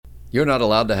You're not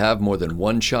allowed to have more than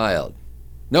one child.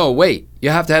 No, wait, you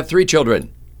have to have 3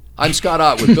 children. I'm Scott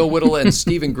Ott with Bill Whittle and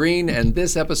Stephen Green, and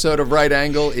this episode of Right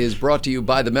Angle is brought to you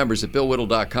by the members at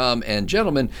BillWhittle.com. And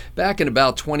gentlemen, back in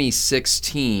about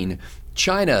 2016,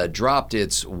 China dropped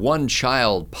its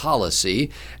one-child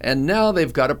policy, and now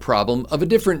they've got a problem of a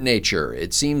different nature.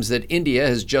 It seems that India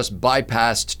has just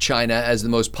bypassed China as the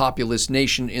most populous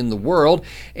nation in the world,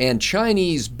 and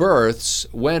Chinese births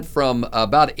went from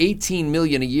about 18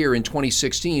 million a year in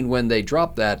 2016 when they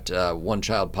dropped that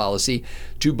one-child policy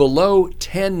to below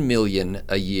 10 million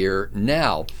a year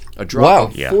now. A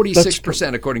drop of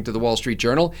 46%, according to the Wall Street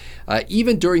Journal.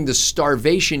 Even during the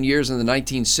starvation years in the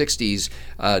 1960s,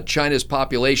 China's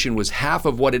population was half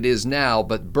of what it is now,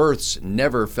 but births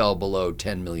never fell below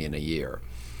 10 million a year.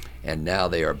 And now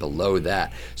they are below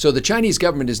that. So the Chinese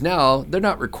government is now, they're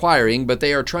not requiring, but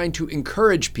they are trying to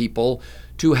encourage people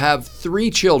to have 3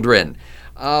 children.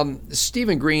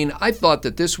 Stephen Green, I thought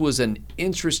that this was an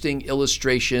interesting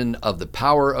illustration of the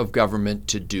power of government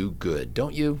to do good,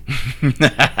 don't you?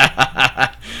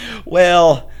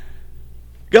 Well,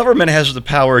 government has the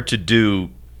power to do.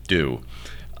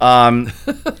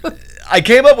 I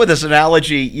came up with this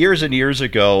analogy years and years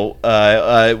ago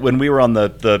when we were on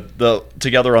the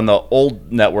together on the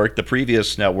old network, the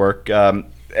previous network.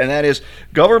 And that is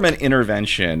government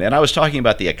intervention. And I was talking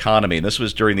about the economy, and this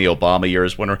was during the Obama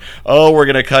years when we're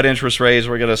going to cut interest rates,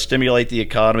 we're going to stimulate the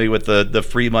economy with the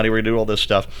free money, we're going to do all this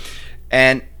stuff.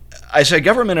 And I said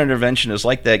government intervention is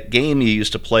like that game you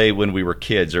used to play when we were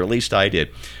kids, or at least I did,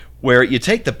 where you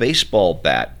take the baseball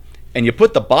bat and you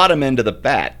put the bottom end of the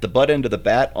bat, the butt end of the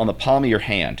bat, on the palm of your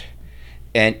hand.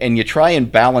 And you try and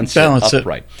balance it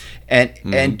upright.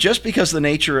 And just because the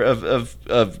nature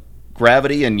of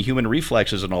gravity and human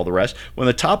reflexes and all the rest, when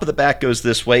the top of the bat goes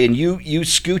this way and you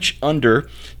scooch under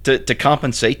to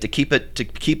compensate, to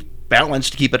keep balance,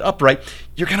 to keep it upright,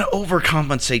 you're going to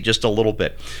overcompensate just a little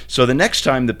bit. So the next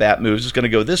time the bat moves, it's going to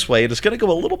go this way, and it's going to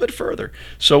go a little bit further.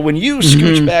 So when you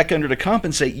scooch back under to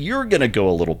compensate, you're going to go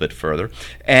a little bit further,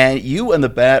 and you and the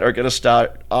bat are going to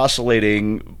start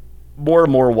oscillating more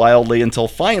and more wildly until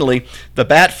finally the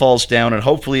bat falls down and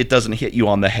hopefully it doesn't hit you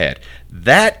on the head.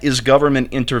 That is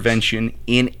government intervention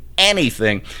in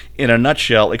anything in a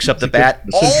nutshell, except the bat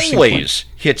always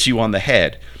hits you on the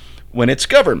head when it's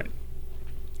government.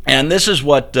 And this is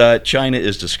what China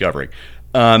is discovering.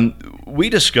 We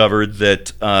discovered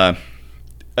that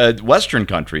Western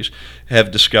countries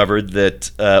have discovered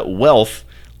that wealth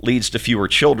leads to fewer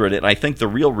children, and I think the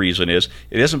real reason is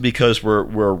it isn't because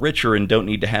we're richer and don't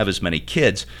need to have as many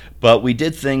kids, but we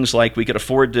did things like we could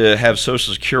afford to have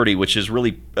Social Security, which is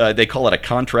really they call it a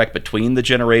contract between the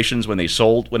generations when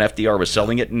FDR was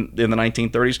selling it in the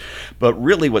 1930s. But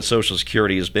really, what Social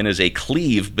Security has been is a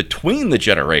cleave between the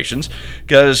generations,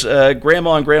 because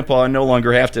Grandma and Grandpa no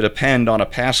longer have to depend on a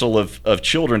passel of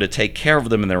children to take care of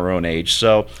them in their own age.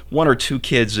 So 1 or 2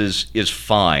 kids is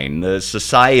fine. The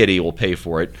society will pay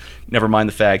for it. Never mind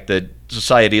the fact that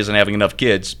society isn't having enough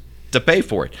kids to pay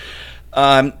for it.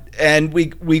 And we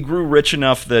grew rich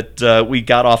enough that we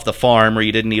got off the farm where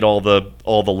you didn't need all the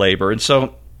labor. And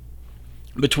so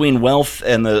between wealth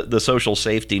and the social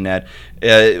safety net,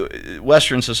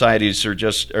 Western societies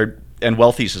and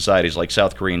wealthy societies like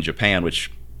South Korea and Japan,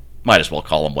 which might as well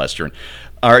call them Western,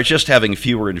 are just having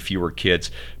fewer and fewer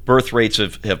kids. Birth rates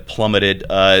have plummeted.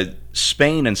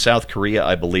 Spain and South Korea,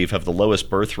 I believe, have the lowest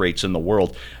birth rates in the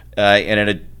world. And in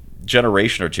a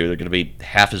generation or two, there are going to be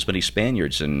half as many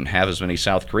Spaniards and half as many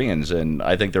South Koreans. And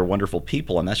I think they're wonderful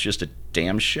people, and that's just a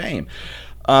damn shame.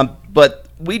 But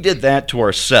we did that to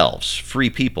ourselves, free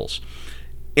peoples.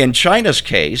 In China's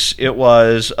case, it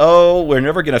was, we're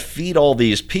never going to feed all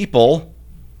these people.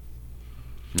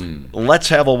 Let's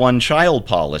have a one-child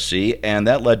policy, and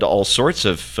that led to all sorts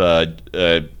of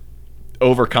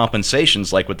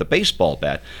overcompensations, like with the baseball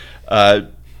bat,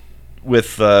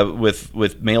 with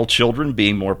male children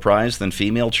being more prized than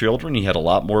female children. You had a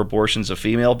lot more abortions of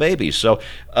female babies. So,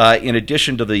 in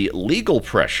addition to the legal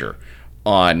pressure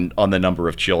on the number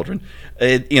of children,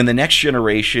 in the next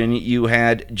generation, you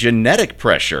had genetic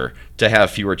pressure to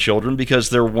have fewer children because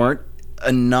there weren't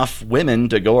enough women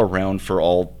to go around for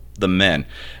all the men.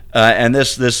 And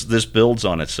this builds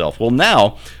on itself. Well,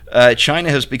 now China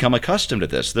has become accustomed to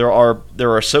this. There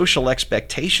are social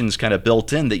expectations kind of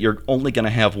built in that you're only going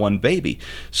to have one baby.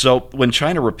 So when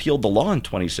China repealed the law in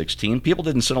 2016, people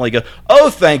didn't suddenly go, "Oh,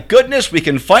 thank goodness, we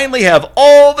can finally have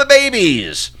all the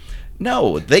babies."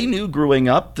 No, they knew growing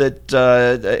up that,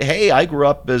 hey, I grew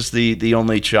up as the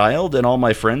only child, and all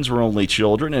my friends were only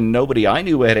children, and nobody I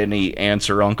knew had any aunts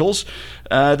or uncles.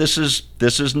 This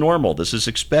is normal. This is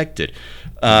expected.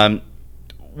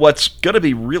 what's going to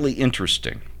be really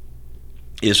interesting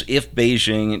is if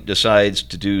Beijing decides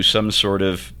to do some sort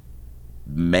of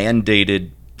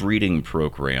mandated breeding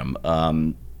program.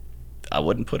 I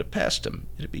wouldn't put it past them.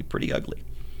 It'd be pretty ugly.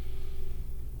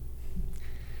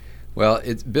 Well,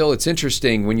 Bill, it's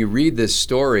interesting when you read this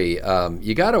story.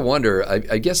 You got to wonder.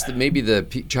 I guess that maybe the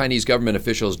Chinese government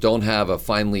officials don't have a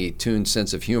finely tuned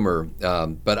sense of humor.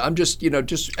 But I'm just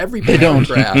every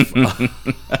paragraph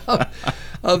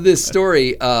of this story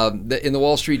in the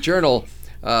Wall Street Journal.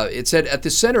 It said at the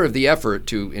center of the effort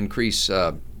to increase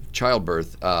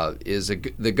childbirth is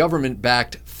the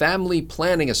government-backed Family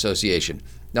Planning Association.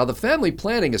 Now, the Family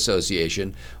Planning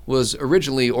Association was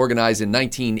originally organized in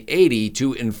 1980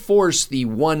 to enforce the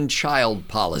one-child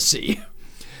policy.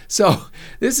 So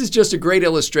this is just a great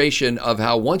illustration of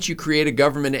how once you create a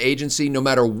government agency, no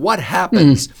matter what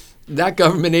happens, that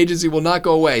government agency will not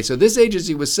go away. So this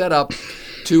agency was set up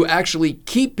to actually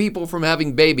keep people from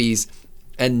having babies,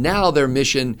 and now their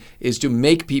mission is to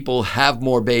make people have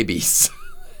more babies.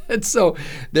 And so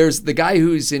there's the guy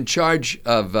who's in charge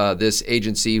of this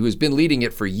agency, who's been leading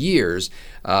it for years.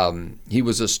 He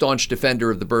was a staunch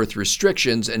defender of the birth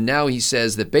restrictions, and now he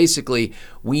says that basically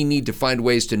we need to find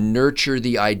ways to nurture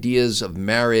the ideas of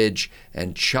marriage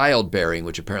and childbearing,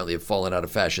 which apparently have fallen out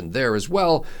of fashion there as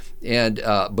well. And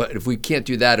but if we can't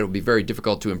do that, it will be very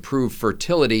difficult to improve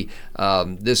fertility.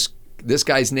 This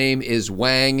guy's name is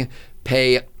Wang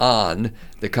Pei-an,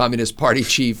 the Communist Party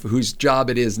chief, whose job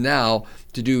it is now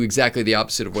to do exactly the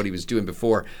opposite of what he was doing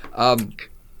before.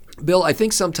 Bill, I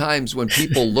think sometimes when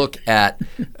people look at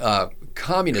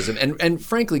communism, and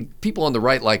frankly, people on the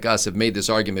right like us have made this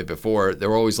argument before.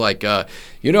 They're always like,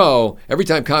 every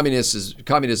time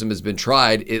communism has been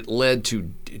tried, it led to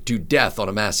death on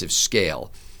a massive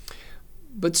scale.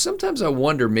 But sometimes I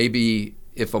wonder maybe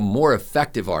if a more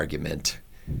effective argument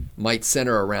might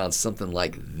center around something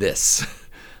like this.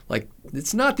 Like,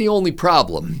 it's not the only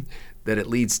problem that it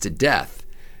leads to death.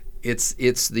 It's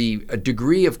a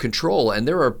degree of control. And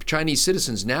there are Chinese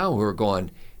citizens now who are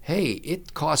going, hey,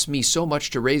 it costs me so much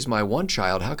to raise my one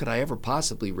child. How could I ever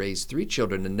possibly raise 3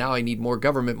 children? And now I need more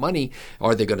government money.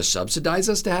 Are they going to subsidize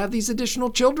us to have these additional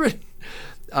children?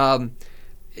 Do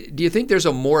you think there's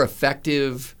a more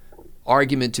effective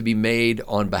argument to be made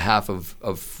on behalf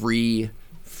of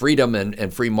freedom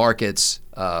and free markets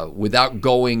without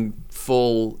going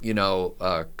full,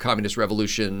 communist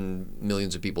revolution,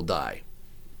 millions of people die?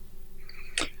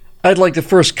 I'd like to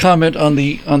first comment on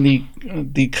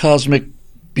the cosmic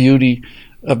beauty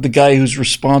of the guy who's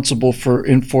responsible for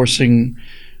enforcing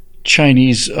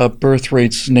Chinese birth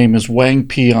rates. His name is Wang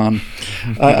Pei-an.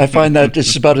 I find that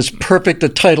it's about as perfect a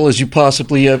title as you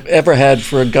possibly have ever had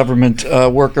for a government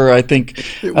worker. I think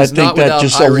that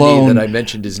just alone, that I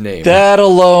mentioned his name. That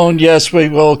alone, yes.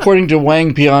 Well, according to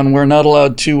Wang Pei-an, we're not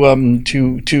allowed to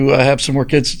have some more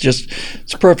kids.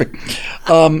 It's perfect.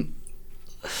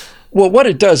 Well, what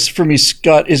it does for me,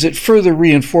 Scott, is it further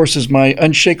reinforces my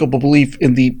unshakable belief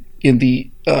in the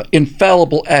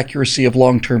infallible accuracy of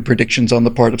long-term predictions on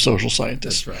the part of social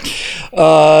scientists. That's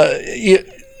right.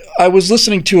 I was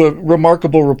listening to a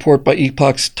remarkable report by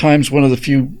Epoch Times, one of the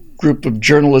few group of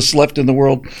journalists left in the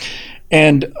world,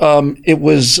 and it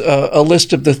was a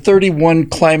list of the 31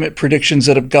 climate predictions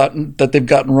that they've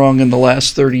gotten wrong in the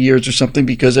last 30 years or something,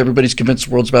 because everybody's convinced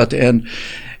the world's about to end.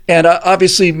 And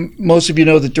obviously, most of you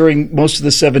know that during most of the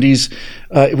 70s,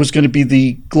 it was going to be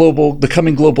the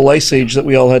coming global ice age that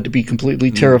we all had to be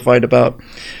completely terrified about.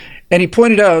 And he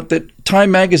pointed out that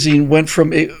Time magazine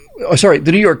the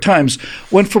New York Times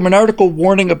went from an article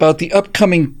warning about the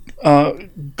upcoming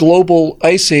global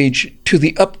ice age to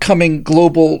the upcoming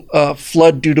global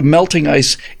flood due to melting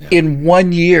ice in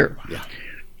 1 year. Yeah.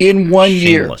 In 1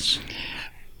 year. Shameless.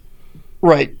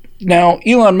 Right. Now,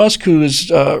 Elon Musk, who is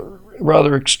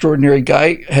rather extraordinary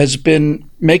guy, has been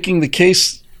making the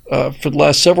case for the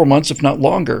last several months, if not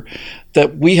longer,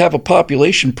 that we have a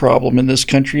population problem in this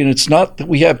country, and it's not that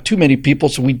we have too many people,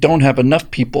 so we don't have enough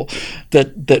people,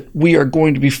 that we are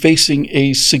going to be facing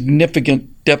a significant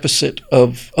deficit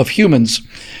of humans,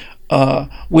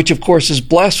 which of course is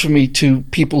blasphemy to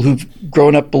people who've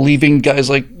grown up believing guys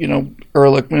like,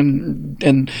 Ehrlichman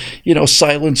and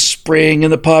Silent Spring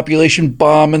and the population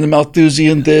bomb and the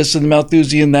Malthusian this and the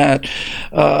Malthusian that.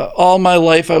 All my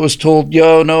life I was told,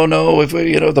 no, if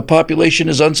the population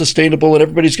is unsustainable and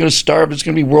everybody's going to starve, it's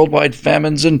going to be worldwide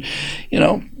famines, and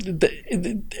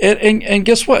and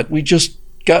guess what? We just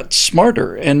got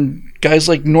smarter, and guys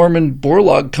like Norman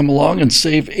Borlaug come along and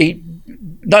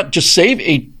not just save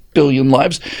 8 billion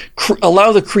lives,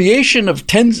 allow the creation of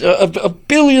tens of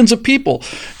billions of people,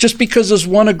 just because this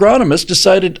one agronomist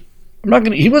decided,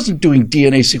 He wasn't doing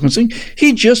DNA sequencing.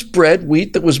 He just bred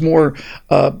wheat that was more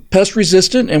pest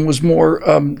resistant and was more,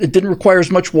 it didn't require as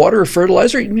much water or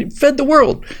fertilizer. He fed the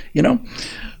world,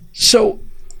 So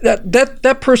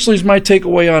that personally is my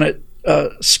takeaway on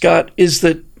it, Scott, is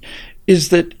that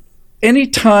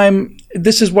anytime,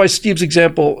 this is why Steve's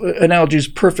analogy is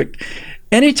perfect.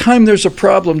 Anytime there's a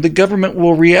problem, the government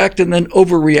will react and then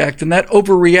overreact, and that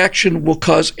overreaction will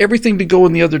cause everything to go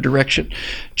in the other direction.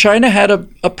 China had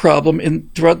a problem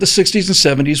throughout the 60s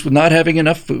and 70s with not having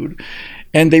enough food,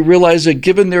 and they realized that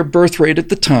given their birth rate at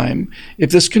the time,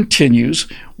 if this continues,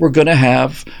 we're going to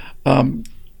have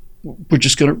we're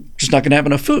just not going to have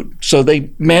enough food. So they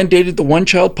mandated the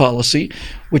one-child policy,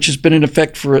 which has been in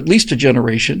effect for at least a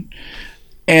generation,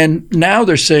 and now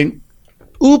they're saying,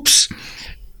 "Oops."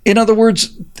 In other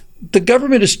words, the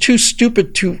government is too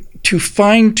stupid to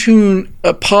fine-tune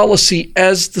a policy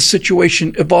as the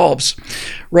situation evolves,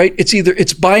 right?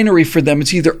 It's binary for them.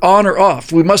 It's either on or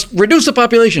off. We must reduce the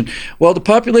population. Well, the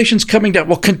population's coming down.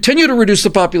 We'll continue to reduce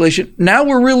the population. Now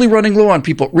we're really running low on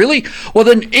people. Really? Well,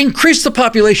 then increase the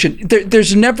population.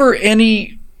 There's never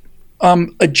any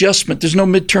adjustment. There's no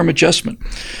midterm adjustment.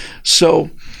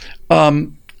 So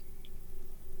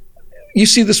you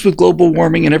see this with global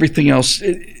warming and everything else.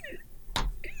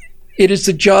 It is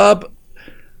the job.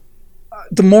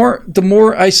 The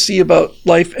more I see about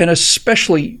life, and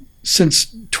especially since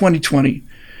 2020,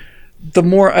 the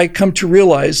more I come to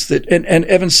realize that, and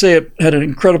Evan Sayet had an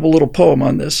incredible little poem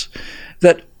on this,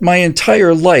 that my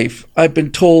entire life I've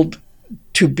been told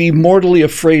to be mortally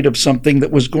afraid of something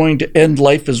that was going to end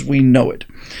life as we know it.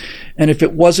 And if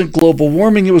it wasn't global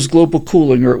warming, it was global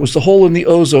cooling, or it was the hole in the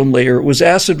ozone layer, it was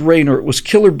acid rain, or it was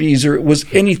killer bees, or it was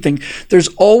anything. There's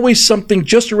always something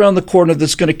just around the corner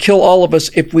that's going to kill all of us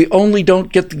if we only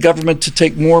don't get the government to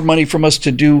take more money from us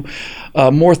to do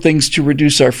more things to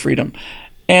reduce our freedom.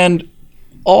 And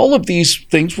all of these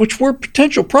things, which were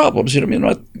potential problems,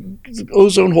 the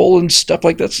ozone hole and stuff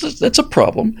like that, that's a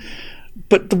problem.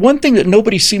 But the one thing that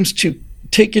nobody seems to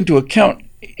take into account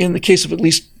in the case of at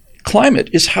least climate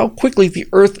is how quickly the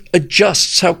Earth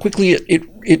adjusts, how quickly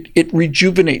it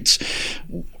rejuvenates.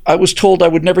 I was told I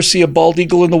would never see a bald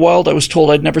eagle in the wild. I was told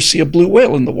I'd never see a blue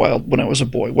whale in the wild when I was a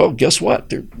boy. Well, guess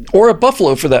what? Or a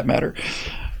buffalo, for that matter.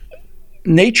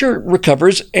 Nature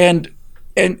recovers, and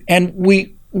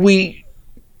we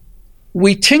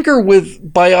tinker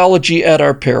with biology at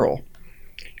our peril,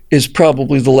 is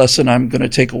probably the lesson I'm going to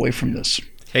take away from this.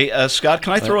 Hey, Scott,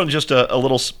 can I throw in just a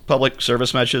little public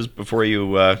service message before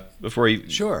you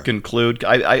Sure. conclude?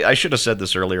 I should have said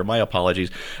this earlier. My apologies.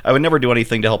 I would never do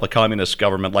anything to help a communist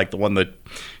government like the one that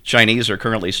Chinese are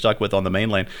currently stuck with on the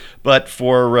mainland. But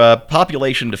for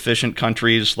population-deficient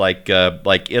countries like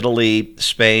Italy,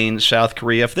 Spain, South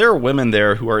Korea, if there are women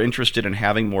there who are interested in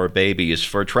having more babies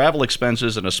for travel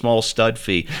expenses and a small stud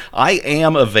fee, I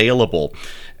am available,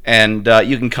 and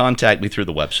you can contact me through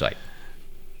the website.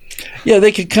 Yeah,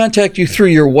 they could contact you through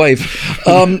your wife.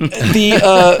 By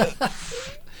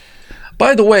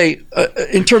the way,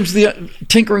 in terms of the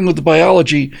tinkering with the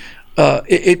biology,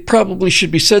 it probably should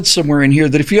be said somewhere in here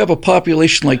that if you have a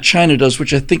population like China does,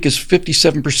 which I think is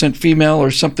 57% female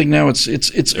or something now,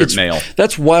 it's male.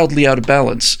 That's wildly out of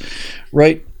balance,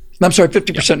 right? I'm sorry,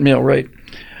 50% male, right?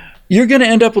 You're going to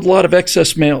end up with a lot of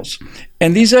excess males,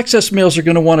 and these excess males are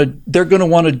going to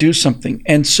want to do something,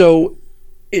 and so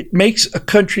it makes a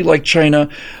country like China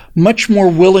much more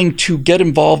willing to get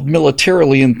involved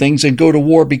militarily in things and go to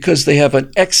war because they have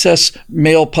an excess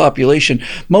male population.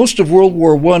 Most of World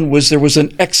War I there was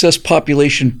an excess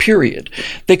population, period.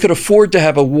 They could afford to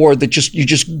have a war that you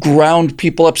just ground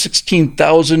people up,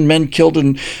 16,000 men killed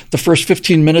in the first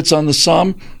 15 minutes on the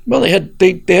Somme. Well, they had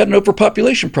an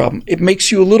overpopulation problem. It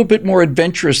makes you a little bit more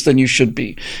adventurous than you should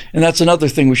be. And that's another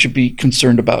thing we should be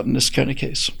concerned about in this kind of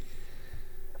case.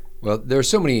 Well, there are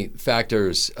so many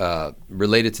factors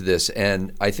related to this,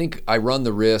 and I think I run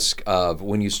the risk of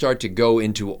when you start to go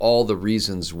into all the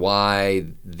reasons why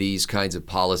these kinds of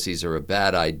policies are a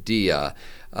bad idea,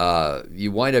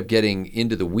 you wind up getting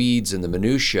into the weeds and the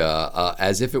minutia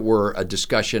as if it were a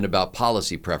discussion about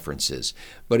policy preferences.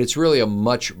 But it's really a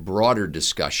much broader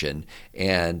discussion,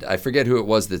 and I forget who it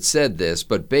was that said this,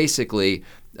 but basically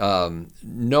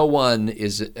no one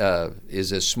is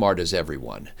as smart as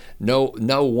everyone. No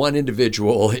one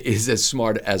individual is as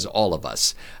smart as all of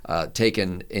us,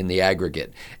 taken in the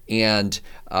aggregate. And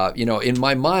in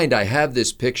my mind, I have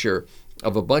this picture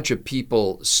of a bunch of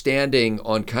people standing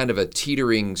on kind of a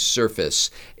teetering surface,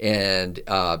 and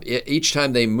each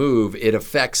time they move, it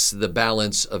affects the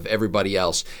balance of everybody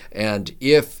else. And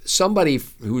if somebody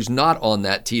who's not on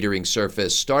that teetering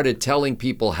surface started telling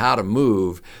people how to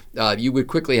move, you would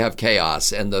quickly have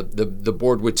chaos, and the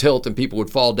board would tilt and people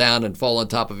would fall down and fall on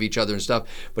top of each other and stuff.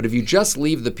 But if you just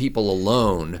leave the people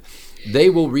alone, they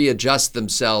will readjust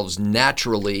themselves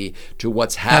naturally to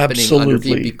what's happening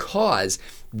underneath, because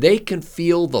they can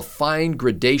feel the fine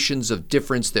gradations of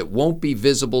difference that won't be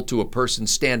visible to a person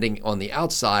standing on the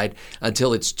outside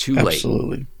until it's too late.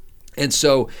 Absolutely. And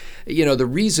so, the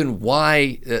reason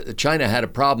why China had a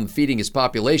problem feeding its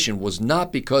population was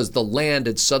not because the land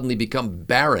had suddenly become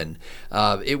barren.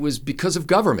 It was because of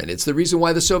government. It's the reason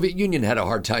why the Soviet Union had a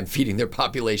hard time feeding their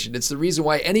population. It's the reason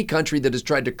why any country that has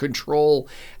tried to control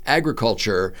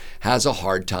agriculture has a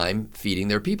hard time feeding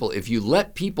their people. If you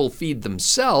let people feed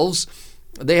themselves,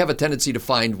 they have a tendency to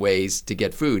find ways to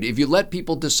get food. If you let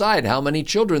people decide how many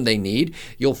children they need,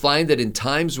 you'll find that in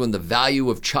times when the value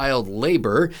of child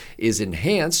labor is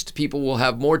enhanced, people will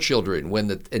have more children.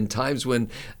 In times when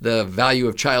the value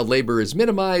of child labor is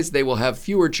minimized, they will have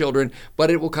fewer children,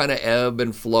 but it will kind of ebb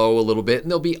and flow a little bit.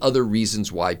 And there'll be other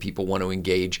reasons why people want to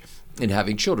engage in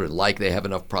having children, like they have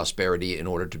enough prosperity in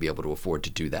order to be able to afford to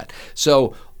do that.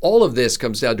 So all of this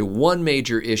comes down to one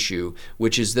major issue,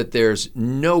 which is that there's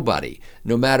nobody,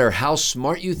 no matter how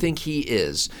smart you think he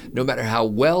is, no matter how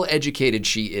well educated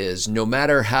she is, no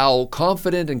matter how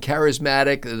confident and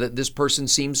charismatic that this person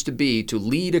seems to be to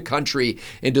lead a country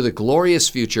into the glorious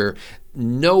future,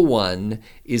 no one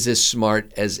is as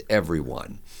smart as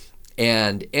everyone.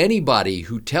 And anybody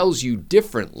who tells you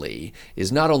differently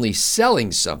is not only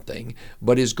selling something,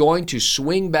 but is going to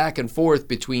swing back and forth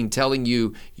between telling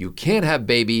you you can't have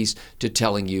babies to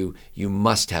telling you you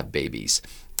must have babies.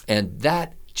 And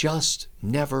that just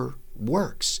never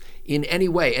works in any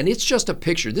way. And it's just a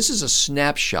picture. This is a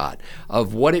snapshot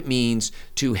of what it means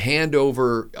to hand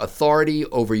over authority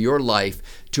over your life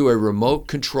to a remote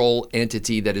control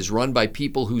entity that is run by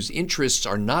people whose interests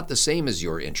are not the same as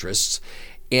your interests,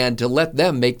 and to let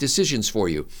them make decisions for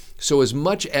you. So as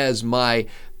much as my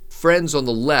friends on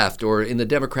the left or in the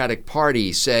Democratic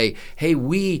Party say,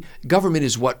 hey, government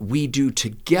is what we do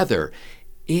together,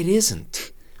 it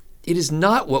isn't. It is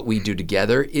not what we do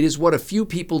together. It is what a few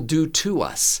people do to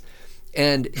us.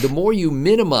 And the more you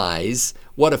minimize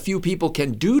what a few people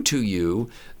can do to you,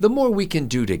 the more we can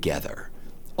do together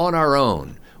on our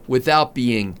own without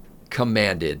being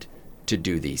commanded to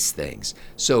do these things.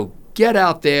 So get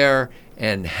out there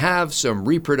and have some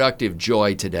reproductive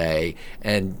joy today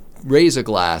and raise a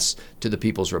glass to the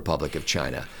People's Republic of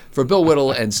China. For Bill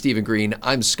Whittle and Stephen Green,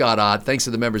 I'm Scott Ott. Thanks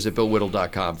to the members at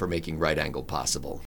BillWhittle.com for making Right Angle possible.